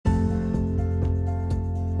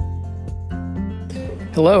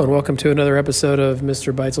Hello and welcome to another episode of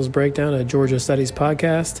Mr. Beitzel's Breakdown, a Georgia Studies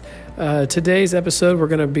podcast. Today's episode, we're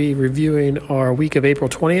going to be reviewing our week of April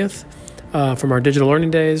 20th from our digital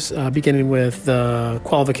learning days, beginning with the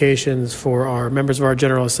qualifications for our members of our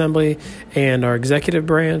General Assembly and our executive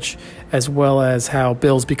branch, as well as how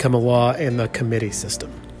bills become a law in the committee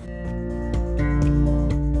system.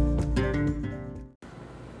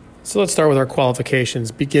 So let's start with our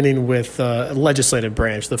qualifications, beginning with legislative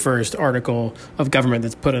branch, the first article of government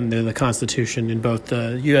that's put into the Constitution in both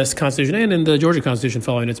the U.S. Constitution and in the Georgia Constitution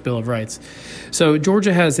following its Bill of Rights. So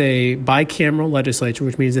Georgia has a bicameral legislature,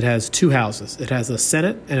 which means it has two houses. It has a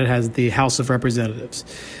Senate and it has the House of Representatives.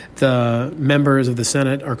 The members of the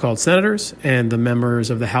Senate are called senators, and the members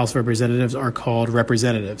of the House of Representatives are called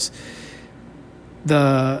representatives.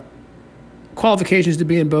 The qualifications to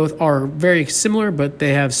be in both are very similar, but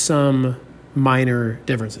they have some minor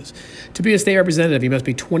differences. To be a state representative, you must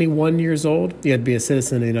be 21 years old. You have to be a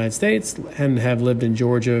citizen of the United States and have lived in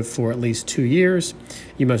Georgia for at least 2 years.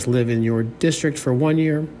 You must live in your district for 1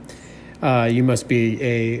 year. You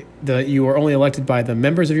are only elected by the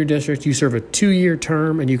members of your district. You serve a 2-year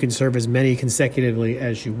term, and you can serve as many consecutively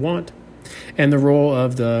as you want. And the role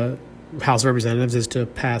of the House of Representatives is to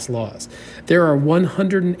pass laws. There are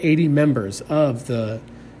 180 members of the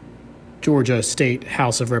Georgia State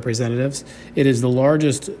House of Representatives. It is the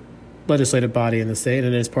largest legislative body in the state,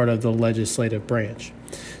 and it is part of the legislative branch.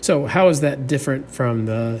 So how is that different from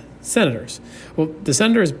the senators? Well, the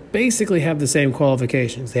senators basically have the same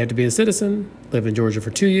qualifications. They have to be a citizen, live in Georgia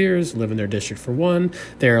for 2 years, live in their district for 1.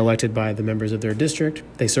 They are elected by the members of their district.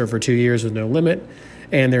 They serve for 2 years with no limit,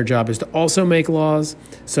 and their job is to also make laws.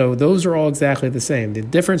 So those are all exactly the same. The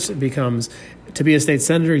difference becomes, to be a state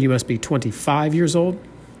senator, you must be 25 years old,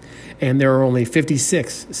 and there are only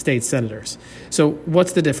 56 state senators. So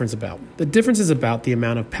what's the difference about? The difference is about the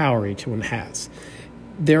amount of power each one has.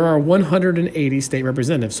 There are 180 state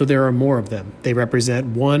representatives, so there are more of them. They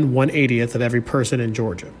represent 1/180th of every person in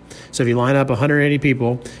Georgia. So if you line up 180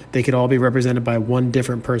 people, they could all be represented by one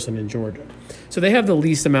different person in Georgia. So they have the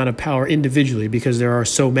least amount of power individually because there are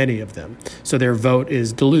so many of them. So their vote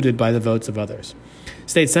is diluted by the votes of others.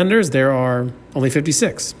 State senators, there are only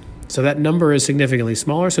 56. So that number is significantly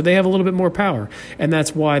smaller, so they have a little bit more power. And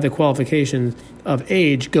that's why the qualification of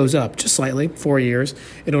age goes up just slightly, 4 years,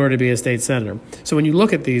 in order to be a state senator. So when you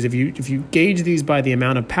look at these, if you gauge these by the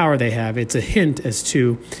amount of power they have, it's a hint as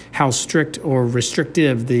to how strict or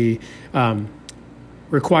restrictive the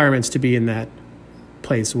requirements to be in that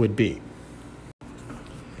place would be.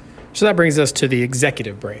 So that brings us to the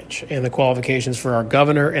executive branch and the qualifications for our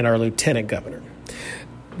governor and our lieutenant governor.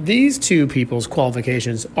 These two people's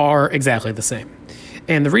qualifications are exactly the same.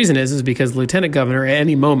 And the reason is because the lieutenant governor at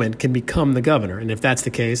any moment can become the governor. And if that's the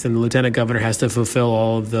case, then the lieutenant governor has to fulfill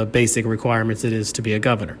all of the basic requirements it is to be a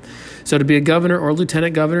governor. So to be a governor or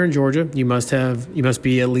lieutenant governor in Georgia, you must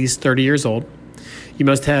be at least 30 years old. You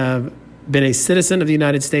must have been a citizen of the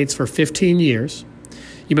United States for 15 years.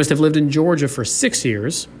 You must have lived in Georgia for 6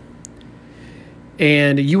 years.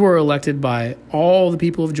 And you were elected by all the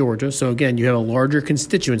people of Georgia. So again, you have a larger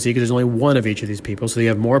constituency because there's only one of each of these people. So you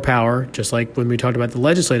have more power, just like when we talked about the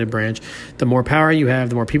legislative branch. The more power you have,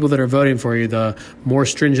 the more people that are voting for you, the more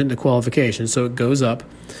stringent the qualifications. So it goes up.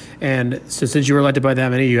 And so since you were elected by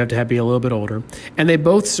that many, you have to be a little bit older. And they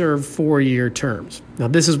both serve 4-year terms. Now,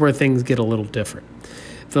 this is where things get a little different.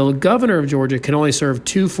 The governor of Georgia can only serve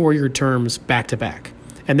 2 4-year terms back to back.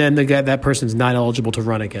 And then that person's not eligible to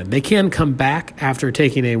run again. They can come back after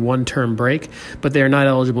taking a 1-term break, but they are not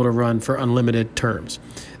eligible to run for unlimited terms.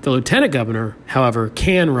 The lieutenant governor, however,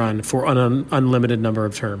 can run for an unlimited number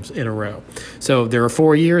of terms in a row. So there are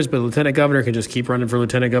 4 years, but the lieutenant governor can just keep running for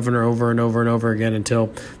lieutenant governor over and over and over again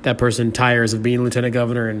until that person tires of being lieutenant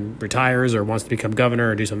governor and retires or wants to become governor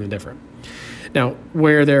or do something different. Now,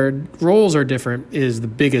 where their roles are different is the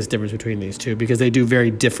biggest difference between these two because they do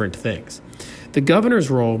very different things. The governor's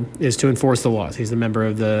role is to enforce the laws. He's a member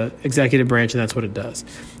of the executive branch, and that's what it does.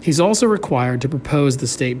 He's also required to propose the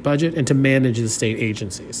state budget and to manage the state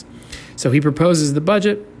agencies. So he proposes the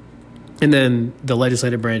budget, and then the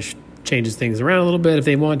legislative branch changes things around a little bit if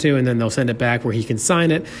they want to, and then they'll send it back where he can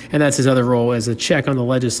sign it. And that's his other role as a check on the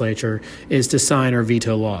legislature, is to sign or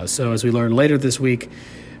veto laws. So as we learned this week,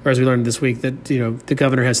 that the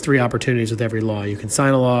governor has 3 opportunities with every law. You can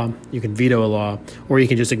sign a law, you can veto a law, or you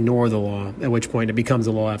can just ignore the law, at which point it becomes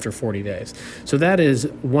a law after 40 days. So that is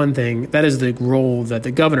one thing. That is the role that the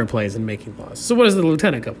governor plays in making laws. So what does the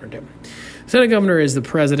lieutenant governor do? Lieutenant governor is the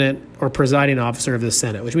president or presiding officer of the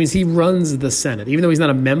Senate, which means he runs the Senate. Even though he's not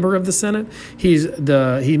a member of the Senate,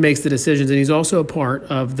 he makes the decisions, and he's also a part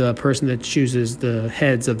of the person that chooses the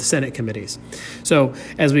heads of the Senate committees. So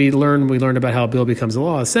as we learned about how a bill becomes a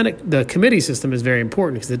law. The committee system is very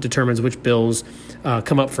important because it determines which bills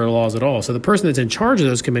come up for laws at all. So the person that's in charge of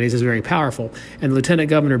those committees is very powerful, and the lieutenant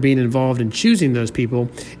governor being involved in choosing those people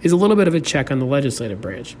is a little bit of a check on the legislative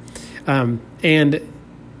branch. And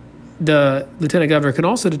the lieutenant governor can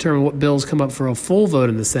also determine what bills come up for a full vote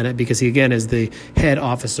in the Senate because he, again, is the head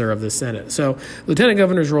officer of the Senate. So lieutenant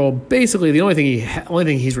governor's role, basically the only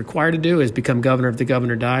thing he's required to do is become governor if the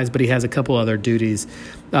governor dies, but he has a couple other duties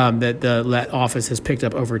that office has picked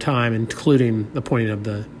up over time, including appointing of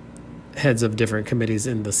the heads of different committees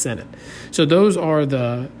in the Senate. So those are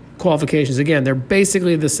the qualifications. Again, they're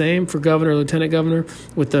basically the same for governor, lieutenant governor,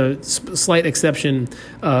 with the slight exception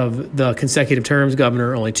of the consecutive terms.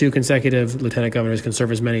 Governor, only 2 consecutive. Lieutenant governors can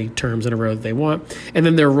serve as many terms in a row that they want. And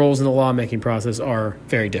then their roles in the lawmaking process are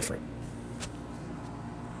very different.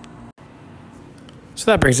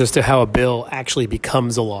 So that brings us to how a bill actually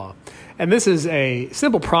becomes a law. And this is a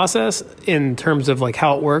simple process in terms of like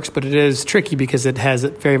how it works, but it is tricky because it has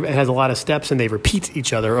a lot of steps and they repeat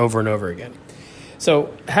each other over and over again.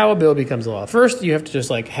 So how a bill becomes a law. First, you have to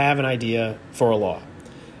just have an idea for a law.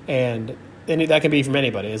 And that can be from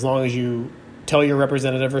anybody. As long as you tell your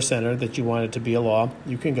representative or senator that you want it to be a law,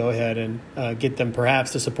 you can go ahead and get them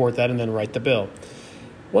perhaps to support that and then write the bill.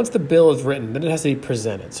 Once the bill is written, then it has to be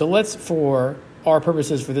presented. So for our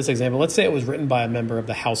purposes for this example, let's say it was written by a member of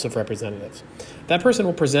the House of Representatives. That person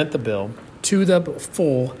will present the bill to the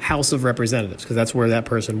full House of Representatives because that's where that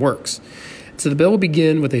person works. So the bill will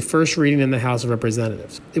begin with a first reading in the House of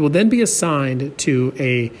Representatives. It will then be assigned to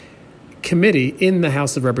a committee in the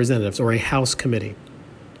House of Representatives or a House committee.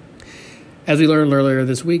 As we learned earlier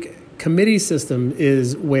this week, committee system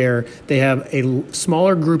is where they have a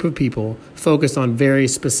smaller group of people focused on very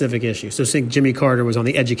specific issues. So think Jimmy Carter was on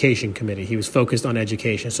the Education Committee. He was focused on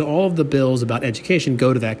education. So all of the bills about education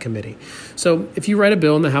go to that committee. So if you write a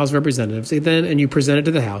bill in the House of Representatives and you present it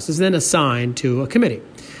to the House, it's then assigned to a committee.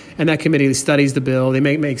 And that committee studies the bill. They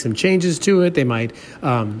may make some changes to it. They might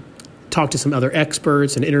talk to some other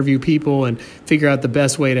experts and interview people and figure out the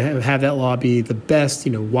best way to have that law be the best,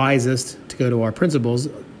 wisest, to go to our principles,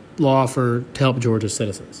 law to help Georgia's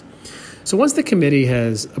citizens. So once the committee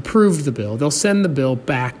has approved the bill, they'll send the bill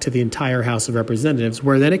back to the entire House of Representatives,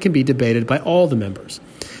 where then it can be debated by all the members.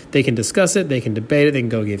 They can discuss it, they can debate it, they can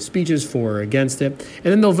go give speeches for or against it, and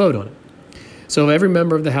then they'll vote on it. So every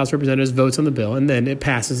member of the House of Representatives votes on the bill, and then it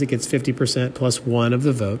passes. It gets 50% plus 1 of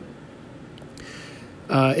the vote.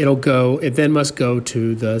 It then must go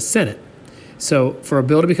to the Senate. So for a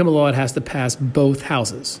bill to become a law, it has to pass both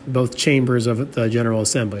houses, both chambers of the General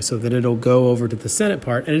Assembly. So then it'll go over to the Senate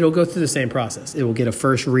part, and it'll go through the same process. It will get a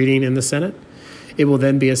first reading in the Senate. It will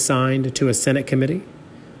then be assigned to a Senate committee.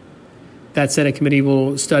 That Senate committee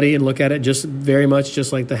will study and look at it just very much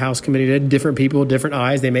just like the House committee did. Different people, different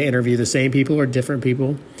eyes. They may interview the same people or different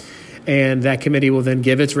people. And that committee will then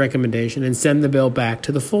give its recommendation and send the bill back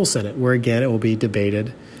to the full Senate, where, again, it will be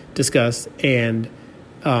debated, discussed, and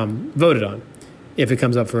voted on if it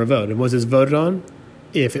comes up for a vote. And once it's voted on,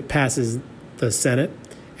 if it passes the Senate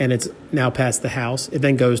and it's now passed the House, it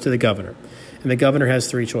then goes to the governor. And the governor has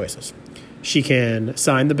 3 choices. She can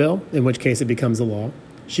sign the bill, in which case it becomes a law.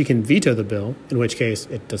 She can veto the bill, in which case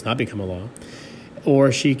it does not become a law.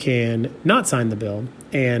 Or she can not sign the bill,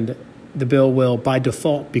 and the bill will, by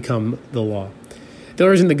default, become the law. The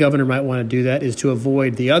reason the governor might want to do that is to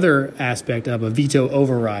avoid the other aspect of a veto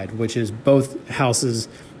override, which is both houses,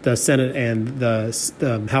 the Senate and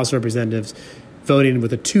the House of Representatives, voting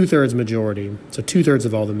with a 2/3 majority, so 2/3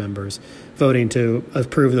 of all the members, voting to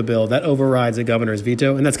approve the bill. That overrides the governor's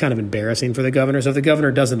veto, and that's kind of embarrassing for the governor. So if the governor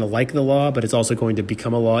doesn't like the law, but it's also going to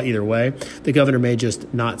become a law either way, the governor may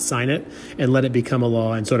just not sign it and let it become a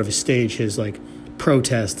law and sort of stage his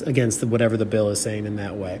protest against whatever the bill is saying in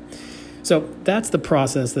that way. So that's the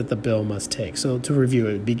process that the bill must take. So to review,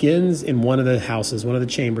 it begins in one of the houses, one of the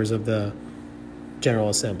chambers of the General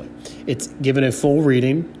Assembly. It's given a full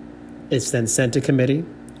reading. It's then sent to committee.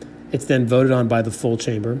 It's then voted on by the full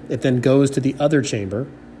chamber. It then goes to the other chamber,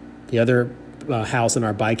 the other house in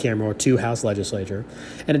our bicameral or 2-house legislature,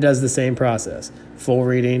 and it does the same process. Full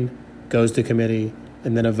reading, goes to committee,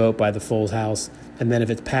 and then a vote by the full house. And then if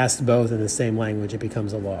it's passed both in the same language, it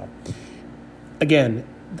becomes a law. Again,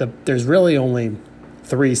 there's really only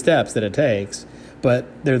 3 steps that it takes, but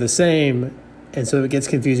they're the same, and so it gets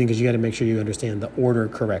confusing because you got to make sure you understand the order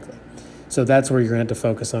correctly. So that's where you're going to have to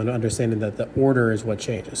focus on understanding that the order is what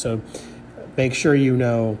changes. So make sure you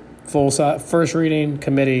know First reading,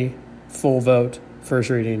 committee, full vote. First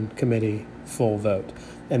reading, committee, full vote.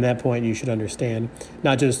 And at that point, you should understand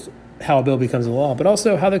not just how a bill becomes a law, but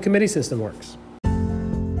also how the committee system works.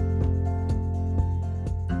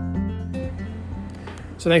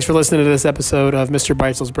 So thanks for listening to this episode of Mr.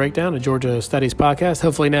 Beitzel's Breakdown, a Georgia Studies podcast.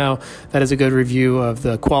 Hopefully now that is a good review of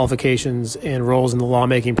the qualifications and roles in the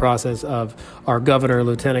lawmaking process of our governor,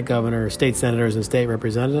 lieutenant governor, state senators, and state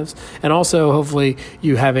representatives. And also, hopefully,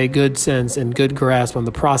 you have a good sense and good grasp on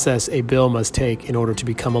the process a bill must take in order to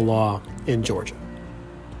become a law in Georgia.